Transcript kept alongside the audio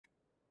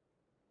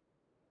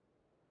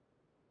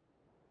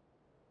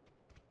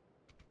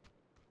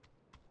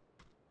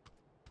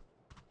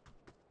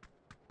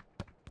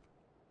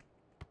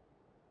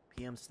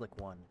PM Slick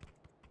 1.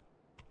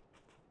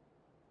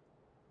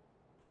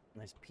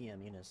 Nice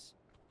PM Enos.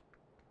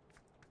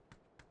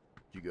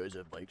 Do you guys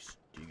have mics?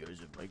 Do you guys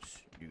have mics?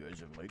 Do you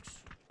guys have mics?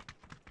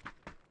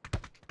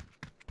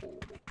 Oh,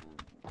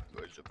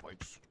 you guys have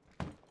mics?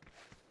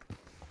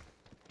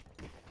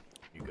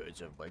 You guys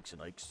have mics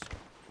and ikes?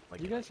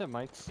 Like you guys have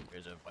mics? You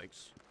guys have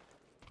mics?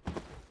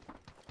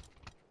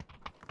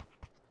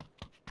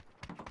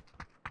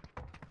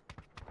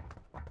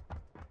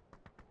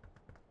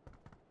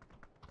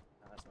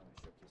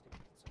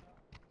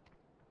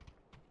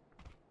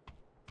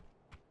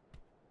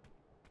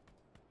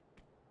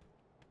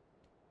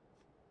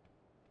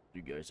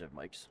 You guys have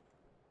mics?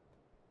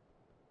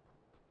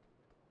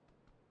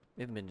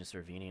 We haven't been to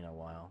Cervini in a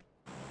while.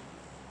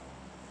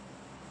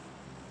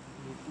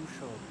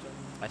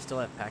 I still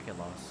have packet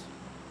loss.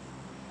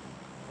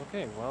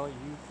 Okay, well, you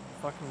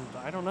fucking...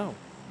 I don't know.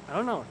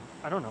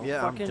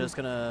 Yeah, fucking, I'm just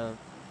gonna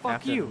fuck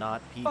have you. to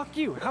not peek. Fuck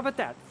you. How about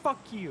that? Fuck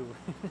you.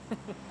 I'm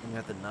gonna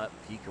have to not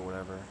peek or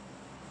whatever.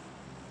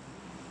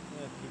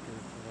 Yeah, peek or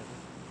whatever.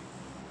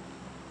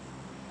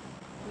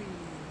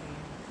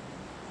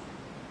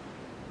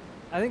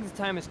 I think the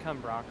time has come,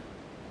 Brock.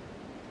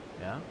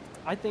 Yeah?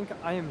 I think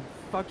I am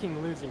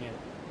fucking losing it.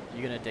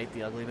 You gonna date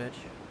the ugly bitch?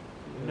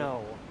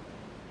 No.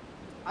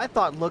 I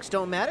thought looks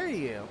don't matter to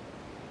you.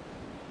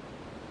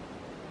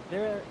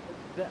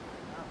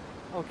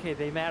 Okay,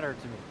 they matter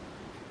to me.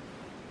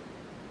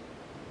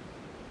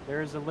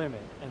 There is a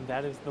limit, and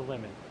that is the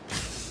limit.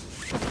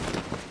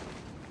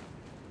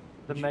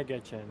 The mega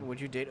chin. Would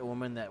you date a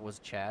woman that was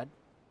Chad?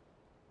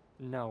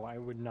 No, I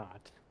would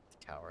not.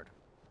 Coward.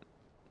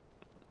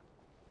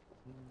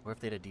 What if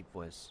they had a deep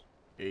voice?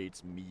 Hey,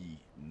 it's me,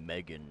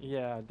 Megan.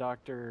 Yeah,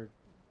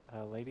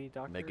 Lady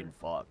Doctor? Megan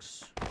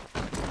Fox.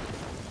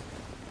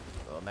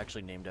 I'm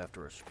actually named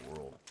after a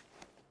squirrel.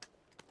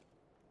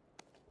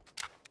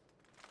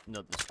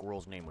 No, the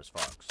squirrel's name was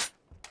Fox.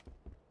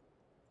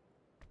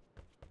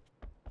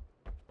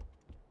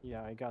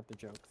 Yeah, I got the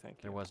joke, thank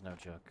you. There was no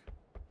joke.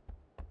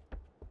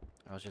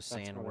 I was just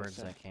That's saying what I words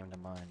said. that came to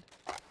mind.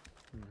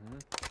 Mm-hmm.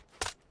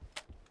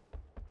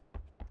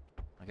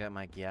 I got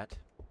my get.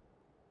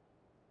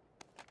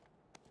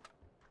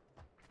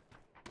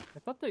 I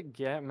thought that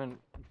gat meant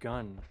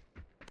gun.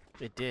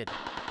 It did.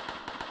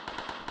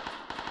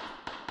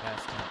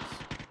 Past tense.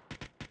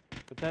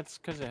 But that's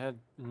because it had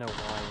no Y in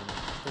it.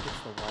 I think it's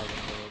the Y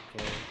that made it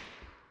gay.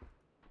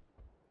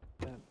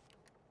 That,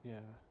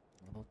 yeah.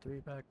 Level 3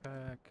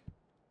 backpack.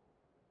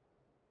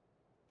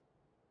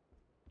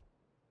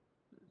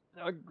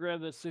 I'll grab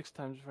that 6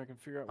 times if I can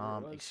figure out what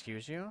it was.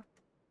 Excuse you?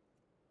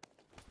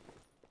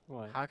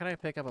 What? How can I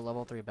pick up a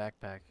level 3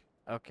 backpack?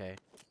 Okay.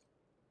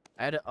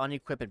 I had to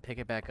unequip and pick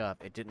it back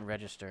up. It didn't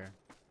register.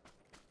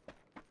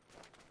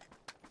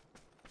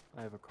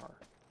 I have a car.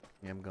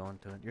 Yeah, I'm going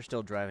to it. You're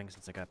still driving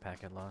since I got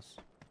packet loss.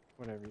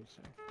 Whatever you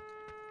say.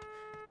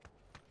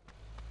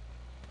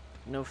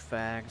 No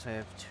fags. I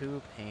have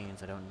 2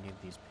 panes. I don't need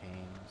these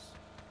panes.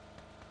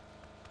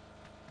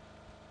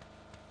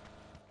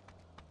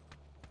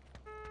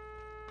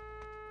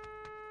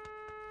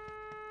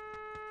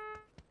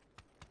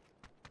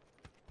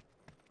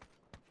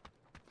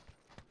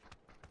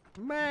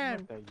 Man,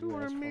 Not that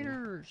 200 US phone.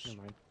 meters.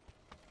 Never mind.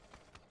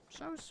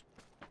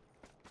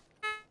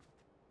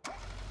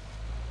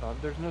 Bob,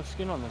 there's no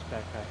skin on this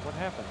backpack. What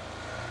happened?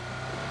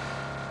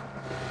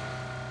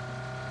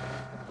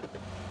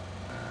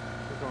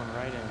 We're going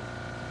right in.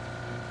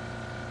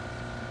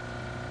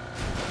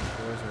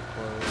 Doors are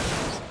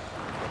closed.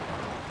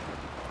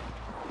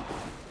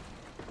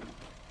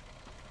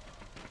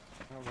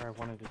 Not where I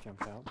wanted to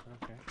jump out.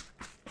 Okay.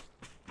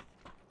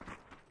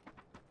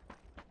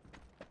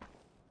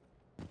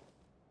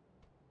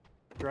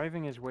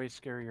 Driving is way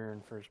scarier in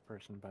first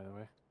person, by the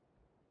way.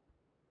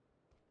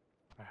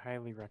 I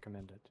highly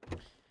recommend it.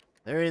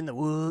 They're in the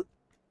wood.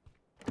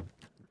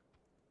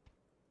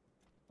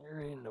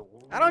 They're in the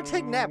woods. I don't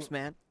take naps,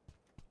 man.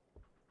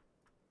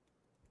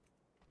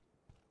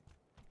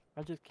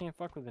 I just can't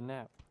fuck with a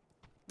nap.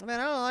 Man,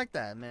 I don't like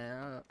that,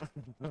 man.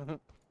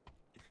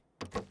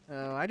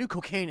 I do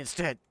cocaine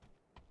instead.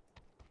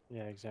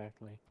 Yeah,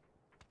 exactly.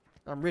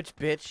 I'm rich,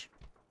 bitch.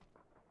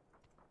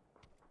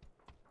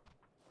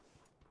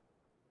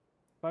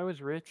 If I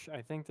was rich,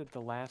 I think that the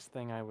last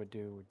thing I would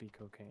do would be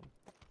cocaine.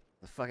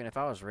 If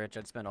I was rich,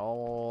 I'd spend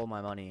all my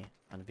money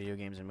on video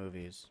games and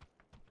movies.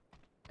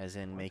 As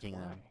in making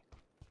them.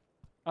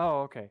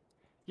 Oh, okay.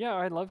 Yeah,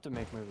 I'd love to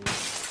make movies.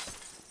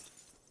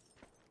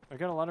 I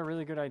got a lot of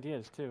really good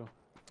ideas, too.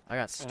 I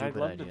got stupid I'd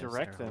love ideas. to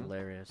direct They're them.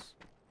 hilarious.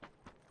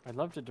 I'd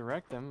love to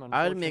direct them.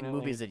 I would make Unfortunately,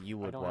 movies that you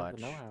would I don't watch. have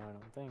the know-how, I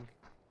don't think.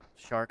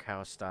 Shark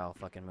House style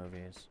fucking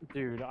movies.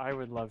 Dude, I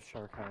would love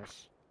Shark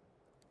House.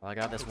 Well, I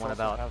got this It's one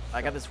also about. House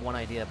I got Shark. this one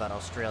idea about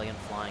Australian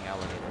flying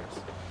alligators.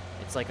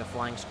 It's like a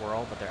flying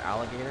squirrel, but they're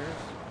alligators,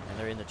 and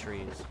they're in the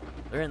trees.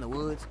 They're in the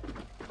woods.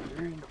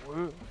 They're in the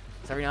woods.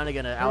 So every now and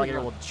again, an alligator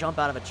will jump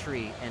out of a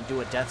tree and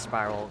do a death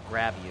spiral,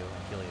 grab you,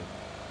 and kill you.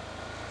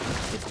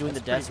 It's doing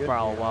That's the death pretty good,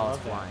 spiral dude. I while it's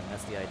love that. flying.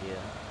 That's the idea.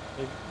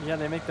 Yeah,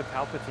 they make the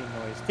Palpatine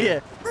noise, too.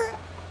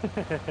 Yeah.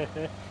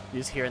 You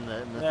just hear in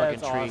the That's fucking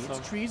tree. awesome.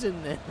 It's trees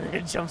in there.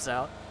 It jumps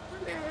out.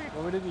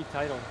 What would it be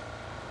titled?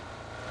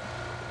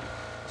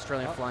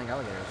 Australian Oh, flying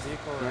alligators.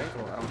 vehicle right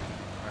Cool. there.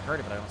 I heard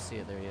it, but I don't see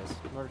it. There he is.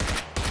 Motorcycle.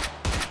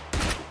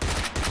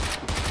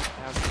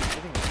 Now he's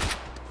hitting me.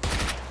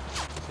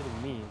 He's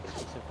hitting me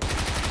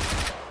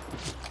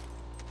specifically.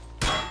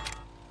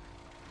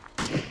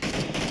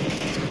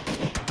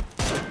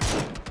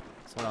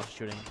 Someone else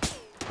shooting.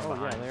 From Oh, yeah,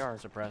 behind, they are.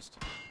 suppressed.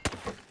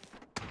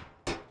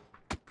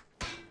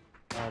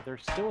 They're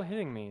still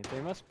hitting me.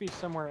 They must be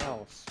somewhere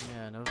else.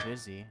 Yeah, no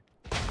Vizzy.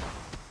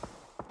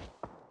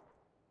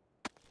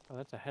 Oh,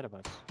 that's ahead of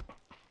us.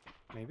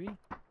 Maybe?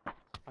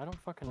 I don't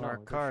fucking Well, know. our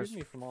They're car's shooting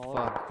me from all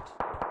over. fucked.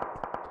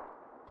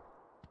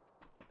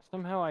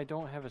 Somehow I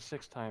don't have a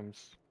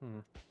 6x.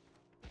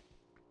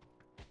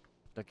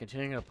 They're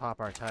continuing to pop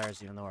our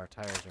tires, even though our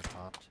tires are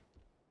popped.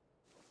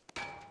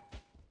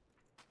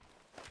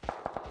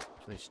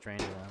 It's really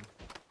strange to them.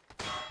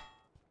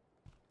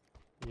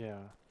 Yeah.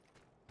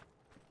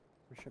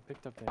 Wish I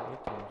picked up that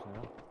 8x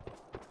now.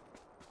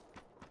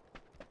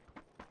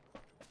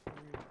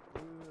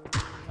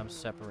 I'm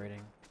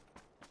separating.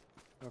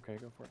 Okay,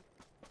 go for it.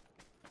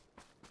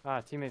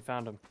 Ah, teammate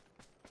found him.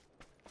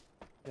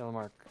 Yellow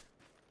mark,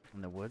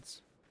 In the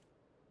woods?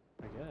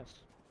 I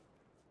guess.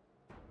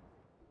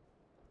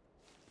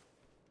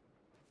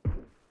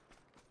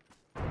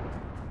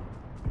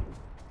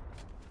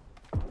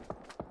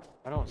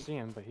 I don't see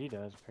him, but he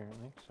does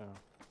apparently, so.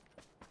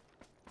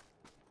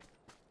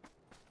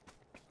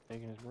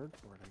 Taking his word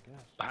for it, I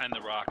guess. Behind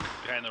the rock.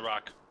 Behind the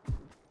rock.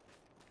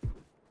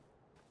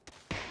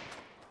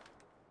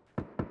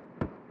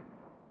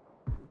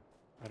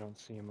 I don't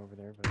see him over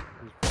there, but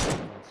he's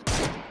probably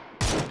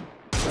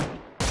close.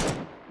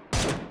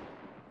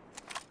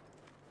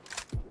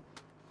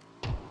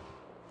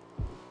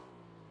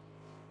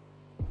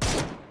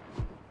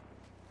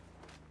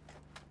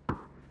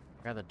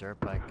 I got the dirt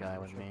bike guy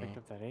with Wish I me. picked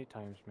up that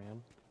 8x,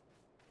 man.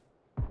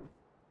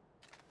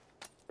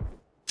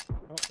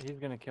 Oh, he's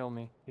gonna kill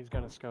me. He's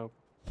got a scope.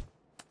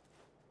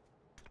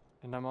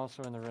 And I'm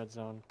also in the red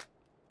zone.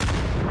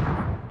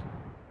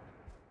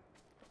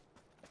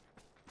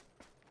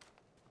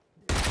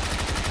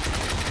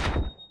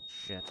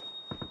 Shit.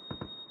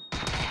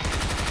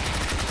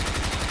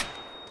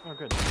 Oh,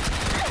 good.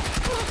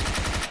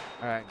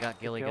 Alright, got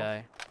Gilly kill.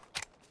 guy.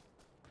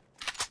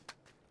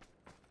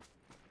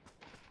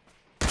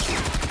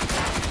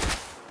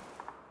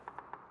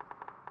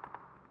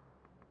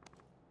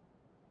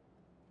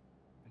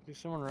 I see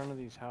someone run to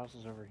these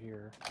houses over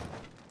here.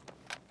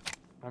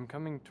 I'm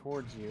coming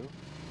towards you.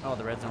 Oh,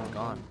 the red zone's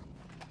gone.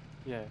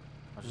 Yeah. I was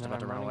and just then about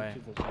to I'm run away.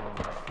 running to the zone.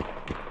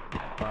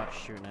 Bot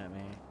shooting at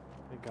me.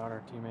 They got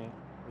our teammate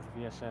with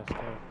VSS too.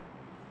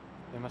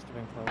 They must have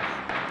been close.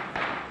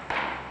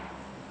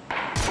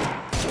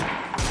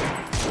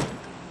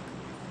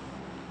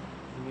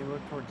 Can you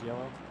look towards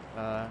yellow?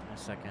 A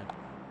second.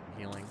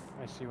 Healing.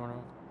 I see one of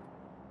them.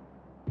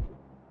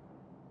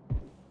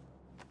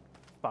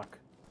 Fuck.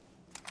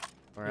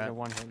 We're He's at a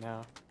one hit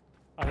now.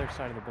 Other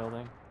side of the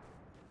building.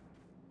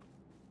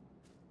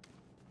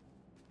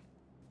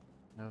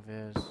 no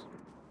Viz.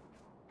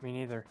 Me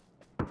neither.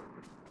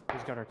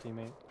 He's got our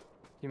teammate.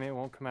 Teammate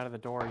won't come out of the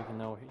door even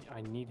though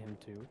I need him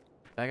to.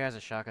 That guy's a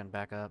shotgun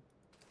back up.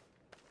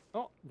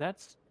 Oh,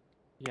 that's...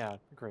 Yeah,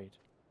 great.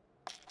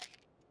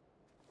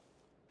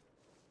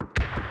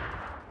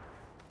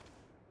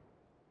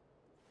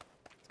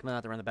 It's coming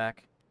out there in the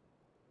back.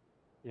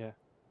 Yeah.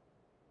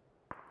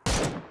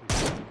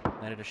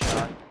 Landed a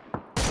shot.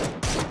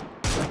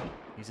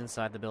 He's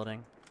inside the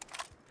building.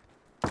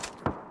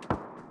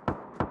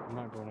 I'm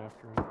not going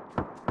after him.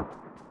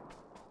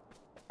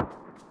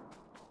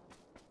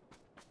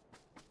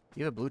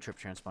 You have a blue trip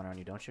transponder on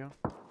you, don't you?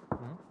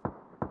 Mhm.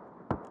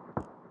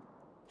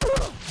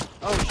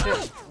 Oh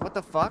shit! What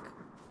the fuck?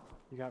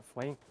 You got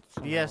flanked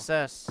somehow.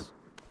 VSS.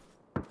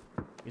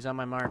 He's on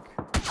my mark.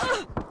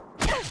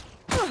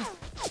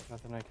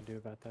 Nothing I can do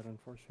about that,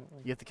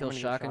 unfortunately. You have to kill I'm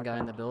gonna get shotgun guy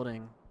in the shotgunned.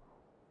 building.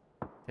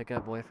 Pick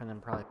up boyfriend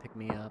and probably pick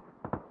me up.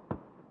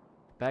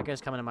 Bad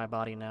guy's coming in my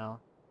body now.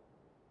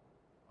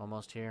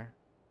 Almost here.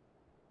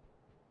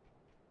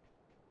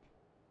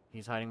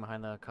 He's hiding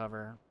behind the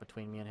cover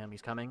between me and him.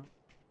 He's coming.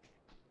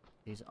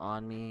 He's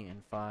on me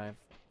in 5,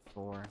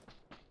 4,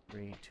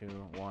 3, 2,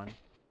 1.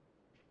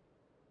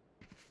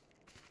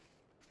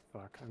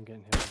 Fuck, I'm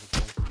getting hit with the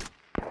place.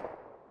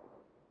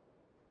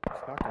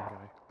 Shotgun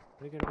guy.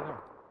 What did he get over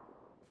there?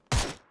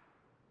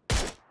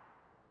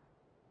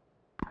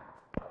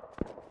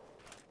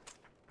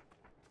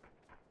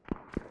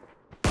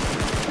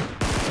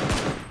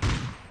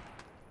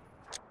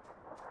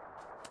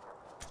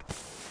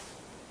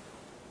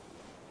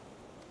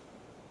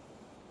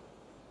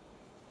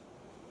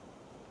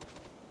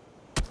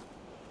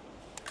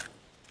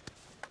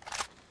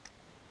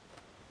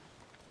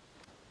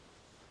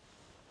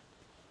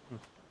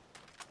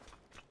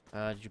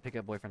 Did you pick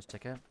up boyfriend's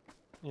ticket?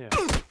 Yeah.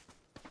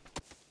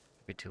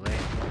 Be too late.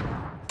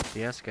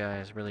 The S guy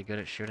is really good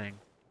at shooting.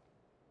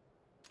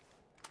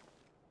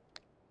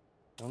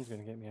 One's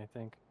gonna get me, I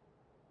think.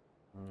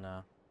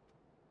 No.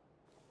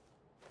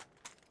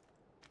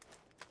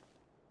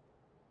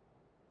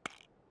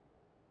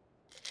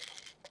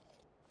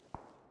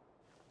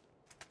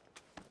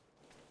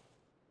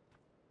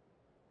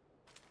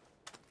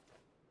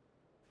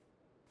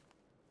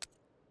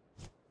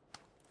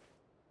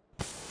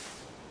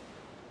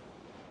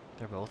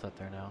 They're both up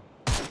there now.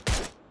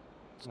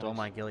 Stole Nice.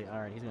 my ghillie.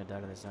 Alright, he's gonna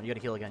die to this zone. You gotta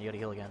heal again, you gotta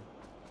heal again.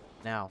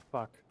 Now.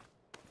 Fuck.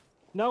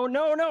 No,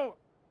 no, no!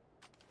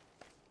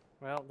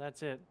 Well,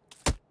 that's it.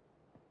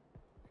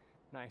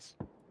 Nice.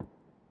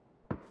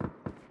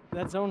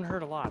 That zone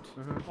hurt a lot.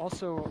 Mhm.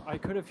 Also, I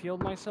could have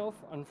healed myself.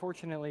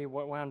 Unfortunately,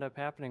 what wound up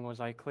happening was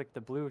I clicked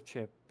the blue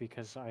chip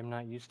because I'm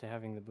not used to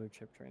having the blue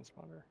chip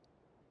transponder.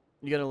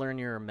 You gotta learn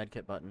your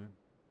medkit button.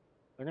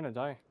 They're gonna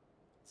die.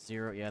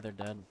 0, yeah, they're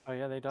dead. Oh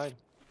yeah, they died.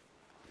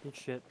 Eat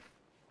shit.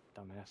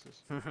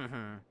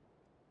 Dumbasses.